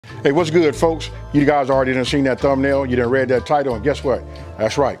Hey, what's good, folks? You guys already done seen that thumbnail, you done read that title, and guess what?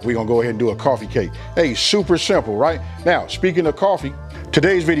 That's right, we're gonna go ahead and do a coffee cake. Hey, super simple, right? Now, speaking of coffee,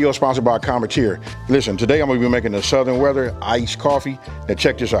 today's video is sponsored by Cometeer. Listen, today I'm gonna be making the Southern Weather iced coffee. Now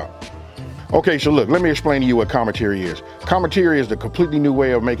check this out. Okay, so look, let me explain to you what Cometeer is. Cometeer is the completely new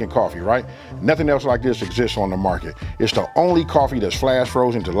way of making coffee, right? Nothing else like this exists on the market. It's the only coffee that's flash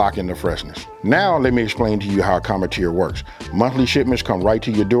frozen to lock in the freshness. Now, let me explain to you how Cometeer works. Monthly shipments come right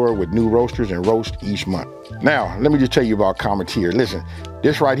to your door with new roasters and roast each month. Now, let me just tell you about Cometeer. Listen,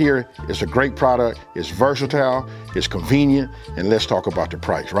 this right here is a great product. It's versatile, it's convenient, and let's talk about the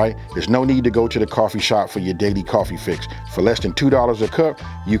price, right? There's no need to go to the coffee shop for your daily coffee fix. For less than $2 a cup,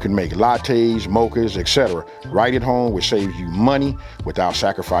 you can make lattes, mochas, etc. right at home, which saves you money without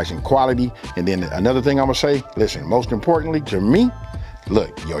sacrificing quality. And then another thing I'm gonna say, listen, most importantly to me,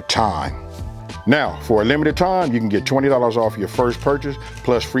 look, your time. Now, for a limited time, you can get $20 off your first purchase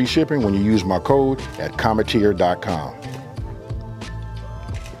plus free shipping when you use my code at cometeer.com.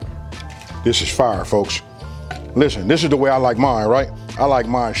 This is fire, folks. Listen, this is the way I like mine, right? I like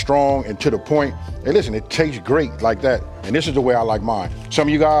mine strong and to the point. And listen, it tastes great like that. And this is the way I like mine. Some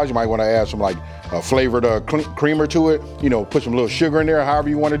of you guys, you might want to add some like flavored creamer to it. You know, put some little sugar in there, however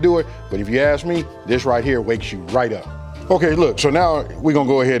you want to do it. But if you ask me, this right here wakes you right up. Okay, look, so now we're gonna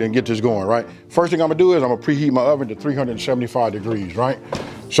go ahead and get this going, right? First thing I'm gonna do is I'm gonna preheat my oven to 375 degrees, right?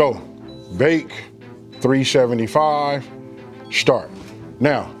 So, bake, 375, start.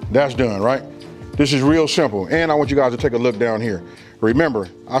 Now, that's done, right? This is real simple, and I want you guys to take a look down here. Remember,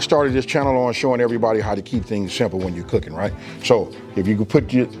 I started this channel on showing everybody how to keep things simple when you're cooking, right? So, if you could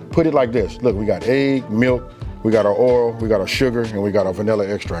put it like this, look, we got egg, milk, we got our oil, we got our sugar, and we got our vanilla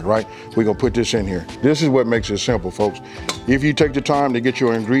extract, right? We're gonna put this in here. This is what makes it simple, folks. If you take the time to get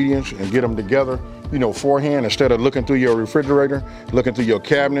your ingredients and get them together, you know, forehand, instead of looking through your refrigerator, looking through your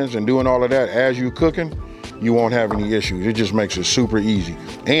cabinets and doing all of that as you're cooking, you won't have any issues. It just makes it super easy.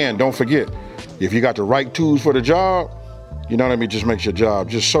 And don't forget, if you got the right tools for the job, you know what I mean, just makes your job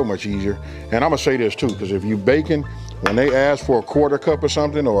just so much easier. And I'm gonna say this too, because if you baking, when they ask for a quarter cup or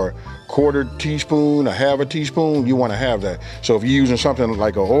something, or quarter teaspoon, a half a teaspoon, you want to have that. So if you're using something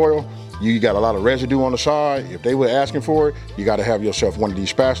like an oil, you got a lot of residue on the side. If they were asking for it, you got to have yourself one of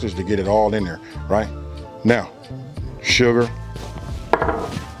these spatulas to get it all in there, right? Now, sugar,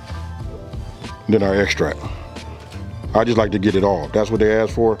 then our extract. I just like to get it all. If that's what they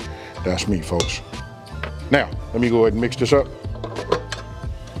ask for, that's me, folks. Now, let me go ahead and mix this up.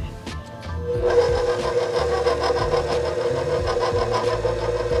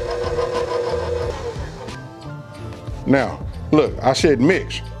 Now, look, I said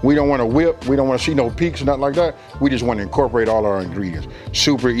mix. We don't want to whip, we don't want to see no peaks or nothing like that. We just want to incorporate all our ingredients.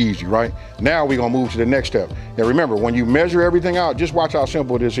 Super easy, right? Now we're gonna move to the next step. Now remember, when you measure everything out, just watch how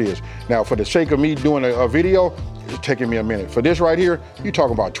simple this is. Now, for the sake of me doing a video, it's taking me a minute. For this right here, you're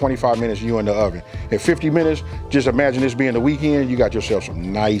talking about 25 minutes you in the oven. At 50 minutes, just imagine this being the weekend, you got yourself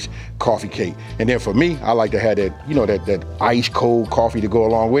some nice coffee cake. And then for me, I like to have that, you know, that ice cold coffee to go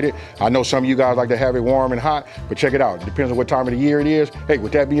along with it. I know some of you guys like to have it warm and hot, but check it out. It depends on what time of the year it is. Hey,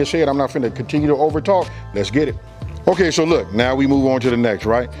 with that being said, I'm not finna continue to over talk. Let's get it. Okay, so look, now we move on to the next,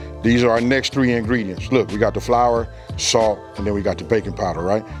 right? These are our next three ingredients. Look, we got the flour, salt, and then we got the baking powder,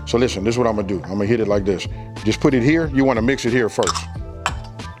 right? So listen, this is what I'm gonna do. I'm gonna hit it like this. Just put it here. You wanna mix it here first.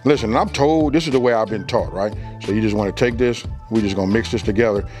 Listen, I'm told, this is the way I've been taught, right? So you just wanna take this, we're just gonna mix this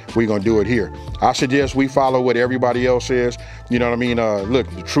together. We're gonna do it here. I suggest we follow what everybody else says. You know what I mean? Look,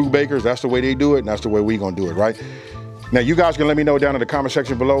 the true bakers, that's the way they do it, and that's the way we're gonna do it, right? Now, you guys can let me know down in the comment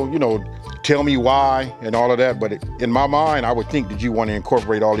section below, you know, tell me why and all of that. But in my mind, I would think that you want to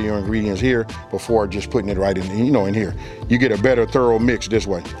incorporate all of your ingredients here before just putting it right in, you know, in here. You get a better thorough mix this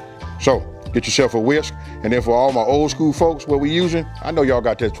way. So get yourself a whisk. And then for all my old school folks, what we using, I know y'all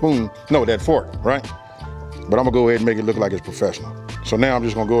got that spoon, no, that fork, right? But I'm gonna go ahead and make it look like it's professional. So now I'm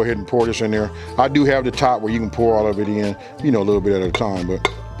just gonna go ahead and pour this in there. I do have the top where you can pour all of it in, you know, a little bit at a time.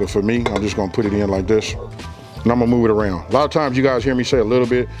 But for me, I'm just gonna put it in like this. And I'm gonna move it around. A lot of times you guys hear me say a little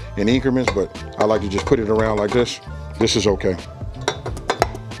bit in increments, but I like to just put it around like this. This is okay,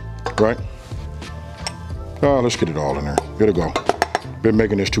 right? Oh, let's get it all in there. Here to go. Been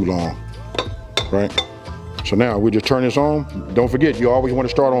making this too long, right? So now we just turn this on. Don't forget, you always want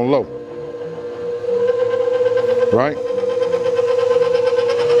to start on low, right?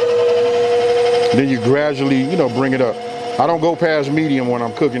 Then you gradually, you know, bring it up. I don't go past medium when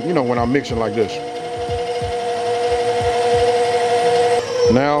I'm cooking, you know, when I'm mixing like this.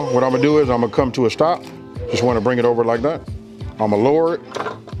 Now, what I'm gonna do is I'm gonna come to a stop. Just wanna bring it over like that. I'm gonna lower it.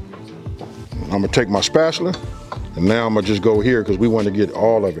 I'm gonna take my spatula And now I'm gonna just go here because we want to get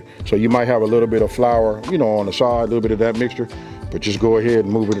all of it. So you might have a little bit of flour, you know, on the side, a little bit of that mixture, but just go ahead and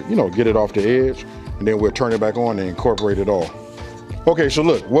move it, you know, get it off the edge, and then we'll turn it back on and incorporate it all. Okay, so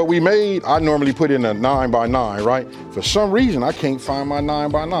look, what we made, I normally put in a 9x9, right? For some reason, I can't find my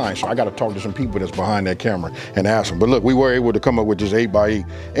 9x9, so I gotta talk to some people that's behind that camera and ask them. But look, we were able to come up with this 8x8,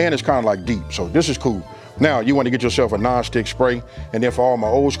 and it's kind of like deep, so this is cool. Now, you want to get yourself a non-stick spray, and then for all my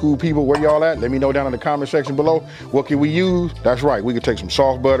old school people, where y'all at? Let me know down in the comment section below. What can we use? That's right, we can take some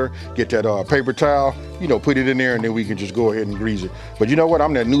soft butter, get that paper towel, you know, put it in there, and then we can just go ahead and grease it. But you know what?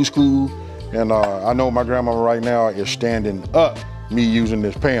 I'm that new school, and I know my grandma right now is standing up me using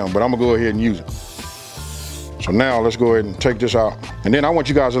this pan, but I'm gonna go ahead and use it. So now let's go ahead and take this out. And then I want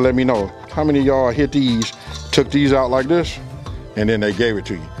you guys to let me know how many of y'all hit these, took these out like this, and then they gave it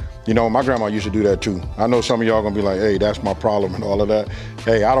to you. You know, my grandma used to do that too. I know some of y'all gonna be like, hey, that's my problem and all of that.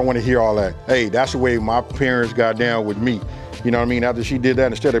 Hey, I don't wanna hear all that. Hey, that's the way my parents got down with me. You know what I mean? After she did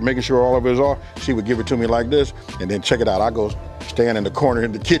that, instead of making sure all of it is off, she would give it to me like this, and then check it out. I go stand in the corner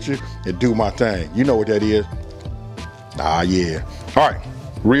in the kitchen and do my thing. You know what that is. Ah, yeah. All right,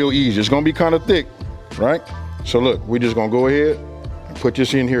 real easy. It's gonna be kind of thick, right? So look, we're just gonna go ahead and put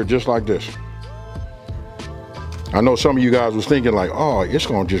this in here just like this. I know some of you guys was thinking like, oh, it's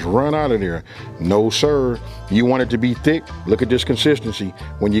gonna just run out of there. No, sir. You want it to be thick? Look at this consistency.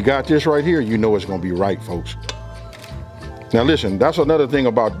 When you got this right here, you know it's gonna be right, folks. Now listen, that's another thing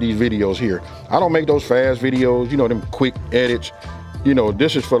about these videos here. I don't make those fast videos, you know, them quick edits. You know,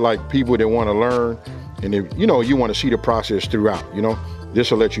 this is for like people that wanna learn. And if, you know, you want to see the process throughout, you know, this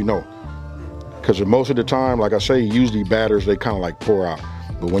will let you know. Because most of the time, like I say, usually batters, they kind of like pour out.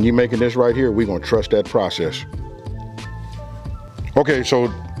 But when you're making this right here, we're going to trust that process. Okay,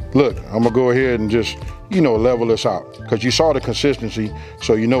 so look, I'm going to go ahead and just, you know, level this out. Because you saw the consistency,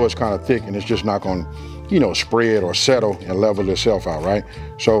 so you know it's kind of thick and it's just not going to, you know, spread or settle and level itself out, right?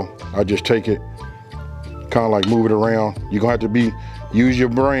 So I just take it, kind of like move it around. You're going to have to use your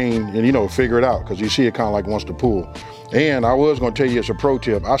brain and, you know, figure it out, because you see it kind of like wants to pull. And I was going to tell you, it's a pro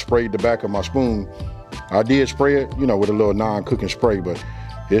tip. I sprayed the back of my spoon. I did spray it, you know, with a little non-cooking spray, but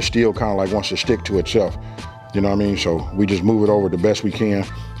it still kind of like wants to stick to itself. You know what I mean? So we just move it over the best we can,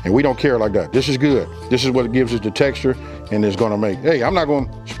 and we don't care like that. This is good. This is what it gives us the texture, and it's going to make, hey, I'm not going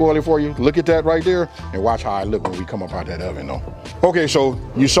to spoil it for you. Look at that right there, and watch how I look when we come up out that oven though. Okay, so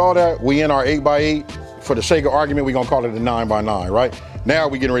you saw that we in our 8x8. For the sake of argument, we're gonna call it a 9x9, right? Now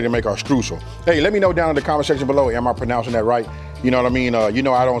we're getting ready to make our streusel. Hey, let me know down in the comment section below, am I pronouncing that right? You know what I mean? You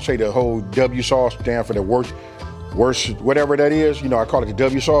know, I don't say the whole W sauce, stand for the worst, whatever that is. You know, I call it the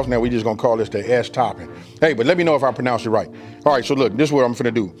W sauce. Now we just gonna call this the S topping. Hey, but let me know if I pronounce it right. All right, so look, this is what I'm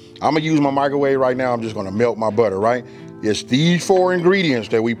finna do. I'm gonna use my microwave right now. I'm just gonna melt my butter, right? It's these 4 ingredients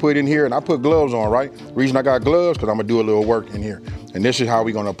that we put in here, and I put gloves on, right? Reason I got gloves, because I'm gonna do a little work in here. And this is how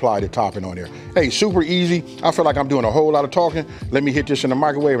we're gonna apply the topping on there. Hey, super easy. I feel like I'm doing a whole lot of talking. Let me hit this in the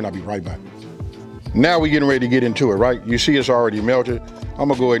microwave and I'll be right back. Now we're getting ready to get into it, right? You see it's already melted. I'm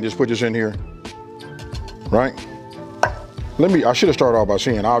gonna go ahead and just put this in here, right? I should have started off by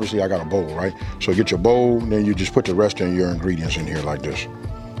saying, obviously I got a bowl, right? So get your bowl, and then you just put the rest of your ingredients in here like this.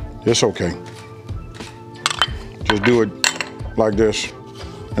 It's okay. Just do it like this.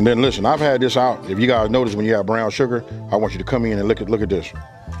 And then listen, I've had this out. If you guys notice, when you have brown sugar, I want you to come in and look at this.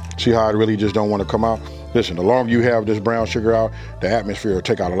 See how it really just don't want to come out? Listen, the longer you have this brown sugar out, the atmosphere will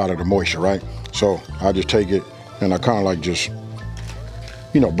take out a lot of the moisture, right? So I just take it and I kind of like just,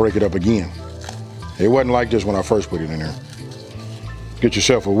 you know, break it up again. It wasn't like this when I first put it in there. Get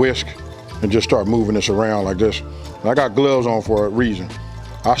yourself a whisk and just start moving this around like this. And I got gloves on for a reason.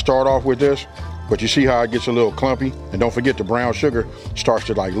 I start off with this, but you see how it gets a little clumpy? And don't forget, the brown sugar starts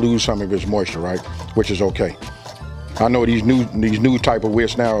to like lose some of its moisture, right? Which is okay. I know these new type of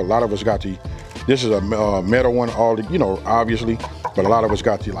whisks now, a lot of us got this is a metal one, you know, obviously, but a lot of us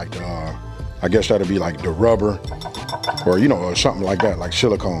got like I guess that'd be like the rubber, or, you know, or something like that, like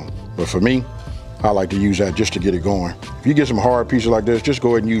silicone. But for me, I like to use that just to get it going. If you get some hard pieces like this, just go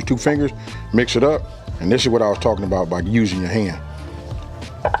ahead and use 2 fingers, mix it up. And this is what I was talking about by using your hand,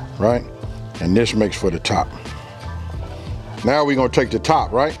 right? And this makes for the top. Now we're gonna take the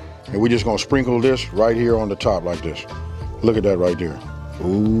top, right? And we're just gonna sprinkle this right here on the top like this. Look at that right there.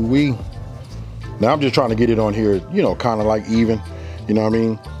 Ooh-wee. Now I'm just trying to get it on here, you know, kind of like even, you know what I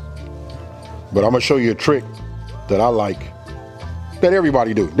mean? But I'm gonna show you a trick that I like, that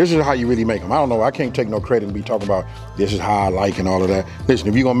everybody do. This is how you really make them. I don't know, I can't take no credit and be talking about this is how I like and all of that. Listen,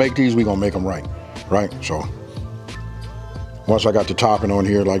 if you're gonna make these, we're gonna make them right? So once I got the topping on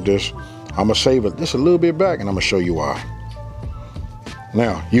here like this, I'm gonna save it just a little bit back, and I'm gonna show you why.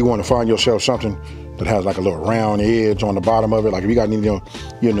 Now, you wanna find yourself something that has like a little round edge on the bottom of it. Like if you got any,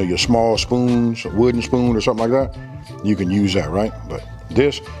 you know, your small spoons, a wooden spoon or something like that, you can use that, right? But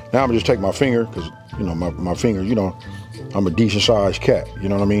this, now I'm gonna just take my finger, because, you know, my finger, you know, I'm a decent sized cat, you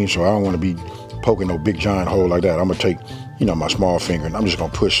know what I mean? So I don't wanna be poking no big giant hole like that. I'm gonna take, you know, my small finger, and I'm just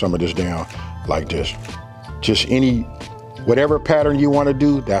gonna push some of this down like this. Just whatever pattern you wanna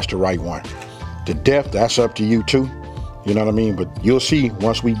do, that's the right one. The depth, that's up to you too. You know what I mean? But you'll see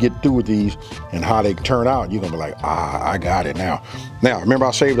once we get through with these and how they turn out, you're gonna be like, I got it now. Now, remember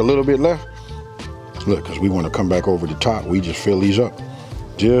I saved a little bit left? Look, because we want to come back over the top, we just fill these up,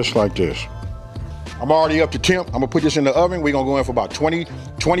 just like this. I'm already up to temp. I'm gonna put this in the oven. We're gonna go in for about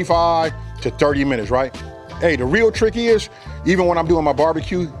 25 to 30 minutes, right? Hey, the real trick is, even when I'm doing my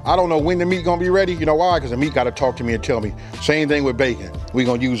barbecue, I don't know when the meat gonna be ready. You know why? Because the meat gotta talk to me and tell me. Same thing with bacon. We're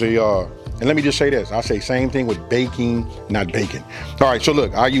gonna use and let me just say this, I say same thing with baking, not bacon. All right, so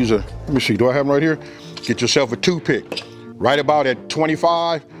look, I use let me see, do I have them right here? Get yourself a toothpick. Right about at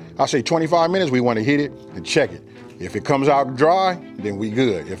 25, I say 25 minutes, we wanna hit it and check it. If it comes out dry, then we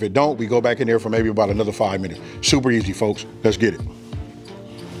good. If it don't, we go back in there for maybe about another 5 minutes. Super easy, folks, let's get it.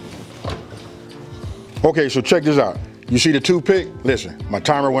 Okay, so check this out. You see the toothpick? Listen, my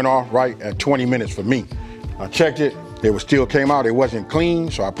timer went off right at 20 minutes for me. I checked it. It still came out, it wasn't clean,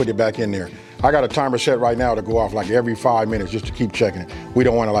 so I put it back in there. I got a timer set right now to go off like every 5 minutes just to keep checking it. We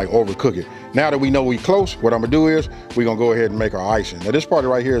don't wanna like overcook it. Now that we know we close, what I'm gonna do is, we're gonna go ahead and make our icing. Now this part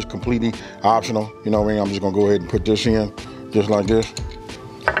right here is completely optional. You know what I mean? I'm just gonna go ahead and put this in, just like this,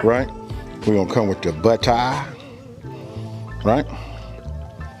 right? We're gonna come with the butter, right?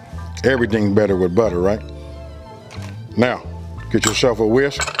 Everything better with butter, right? Now, get yourself a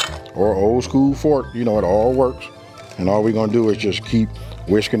whisk or old school fork, you know, it all works. And all we're gonna do is just keep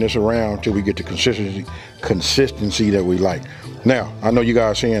whisking this around till we get the consistency that we like. Now, I know you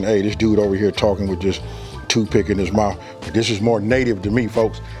guys saying, hey, this dude over here talking with this toothpick in his mouth. But this is more native to me,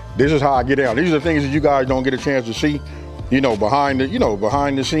 folks. This is how I get out. These are the things that you guys don't get a chance to see, you know, behind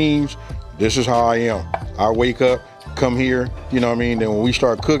the scenes. This is how I am. I wake up, come here, you know what I mean? Then when we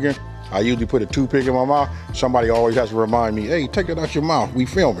start cooking, I usually put a toothpick in my mouth. Somebody always has to remind me, hey, take it out your mouth, we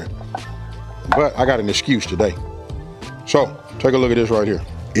filming. But I got an excuse today. So, take a look at this right here.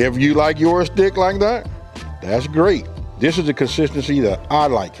 If you like yours thick like that, that's great. This is the consistency that I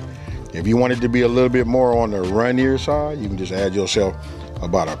like. If you want it to be a little bit more on the runnier side, you can just add yourself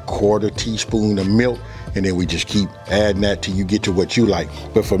about a 1/4 teaspoon of milk, and then we just keep adding that till you get to what you like.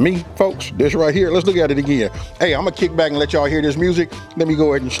 But for me, folks, this right here, let's look at it again. Hey, I'm gonna kick back and let y'all hear this music. Let me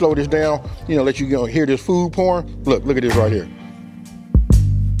go ahead and slow this down, you know, let you hear this food pouring. Look at this right here.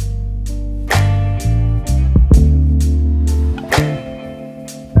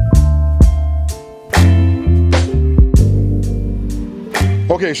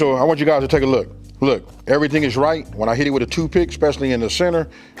 Okay, so I want you guys to take a look. Look, everything is right. When I hit it with a toothpick, especially in the center,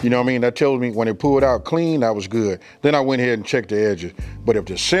 you know what I mean? That tells me when it pulled out clean, that was good. Then I went ahead and checked the edges. But if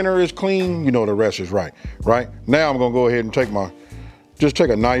the center is clean, you know the rest is right, right? Now I'm gonna go ahead and take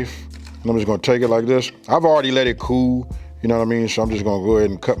a knife, and I'm just gonna take it like this. I've already let it cool, you know what I mean? So I'm just gonna go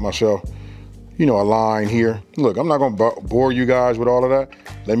ahead and cut myself, you know, a line here. Look, I'm not gonna bore you guys with all of that.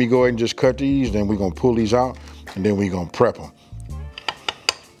 Let me go ahead and just cut these, then we're gonna pull these out, and then we're gonna prep them.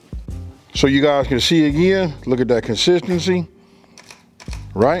 So you guys can see again, look at that consistency,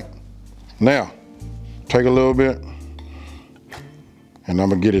 right? Now, take a little bit, and I'm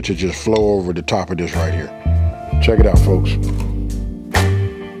gonna get it to just flow over the top of this right here. Check it out, folks.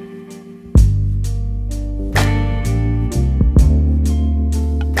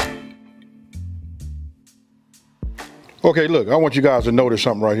 Okay, look, I want you guys to notice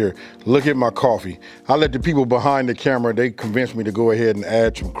something right here. Look at my coffee. I let the people behind the camera, they convinced me to go ahead and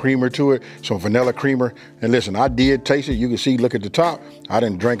add some creamer to it, some vanilla creamer. And listen, I did taste it. You can see, look at the top. I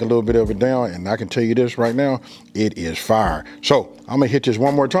didn't drink a little bit of it down, and I can tell you this right now, it is fire. So I'm gonna hit this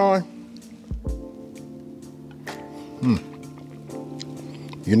one more time.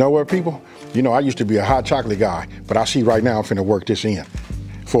 You know what, people? You know, I used to be a hot chocolate guy, but I see right now I'm finna work this in.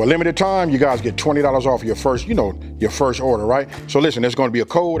 For a limited time, you guys get $20 off your first, you know, your first order, right? So listen, there's gonna be a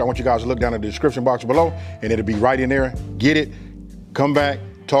code. I want you guys to look down in the description box below, and it'll be right in there. Get it, come back,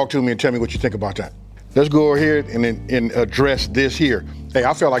 talk to me, and tell me what you think about that. Let's go ahead and address this here. Hey,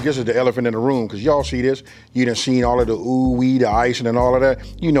 I feel like this is the elephant in the room, because y'all see this. You done seen all of the ooh-wee, the icing and all of that.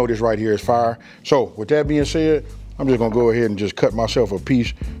 You know this right here is fire. So with that being said, I'm just gonna go ahead and just cut myself a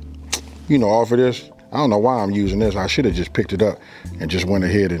piece, you know, off of this. I don't know why I'm using this. I should have just picked it up and just went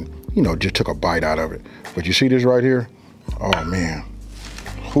ahead and, you know, just took a bite out of it. But you see this right here? Oh man.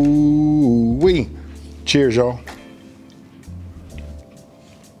 Ooh-wee. Cheers, y'all.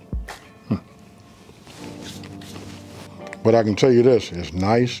 But I can tell you this, it's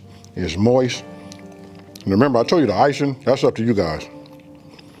nice, it's moist. And remember, I told you the icing, that's up to you guys.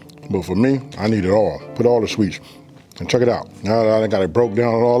 But for me, I need it all. Put all the sweets. And check it out. Now that I got it broke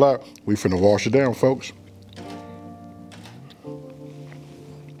down and all that, we finna wash it down, folks.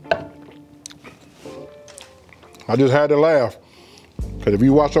 I just had to laugh. Because if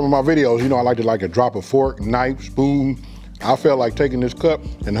you watch some of my videos, you know I like to drop a fork, knife, spoon. I felt like taking this cup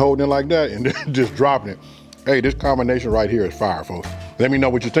and holding it like that and just dropping it. Hey, this combination right here is fire, folks. Let me know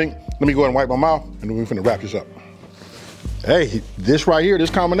what you think. Let me go ahead and wipe my mouth, and then we're finna wrap this up. Hey, this right here,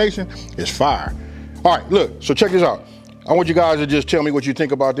 this combination is fire. All right, look, so check this out. I want you guys to just tell me what you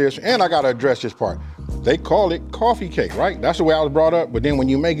think about this, and I gotta address this part. They call it coffee cake, right? That's the way I was brought up, but then when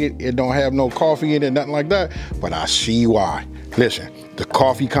you make it, it don't have no coffee in it, nothing like that, but I see why. Listen, the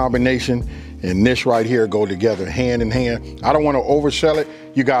coffee combination and this right here go together hand in hand. I don't want to oversell it.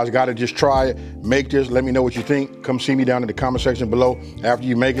 You guys got to just try it. Make this. Let me know what you think. Come see me down in the comment section below. After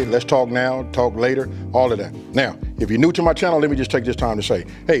you make it, let's talk now, talk later, all of that. Now, if you're new to my channel, let me just take this time to say,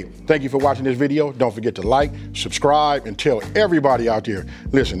 hey, thank you for watching this video. Don't forget to like, subscribe, and tell everybody out there,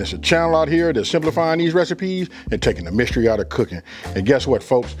 listen, there's a channel out here that's simplifying these recipes and taking the mystery out of cooking. And guess what,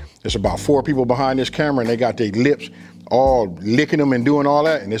 folks? There's about 4 people behind this camera, and they got their lips all licking them and doing all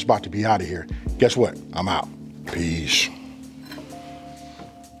that, and it's about to be out of here. Guess what? I'm out. Peace.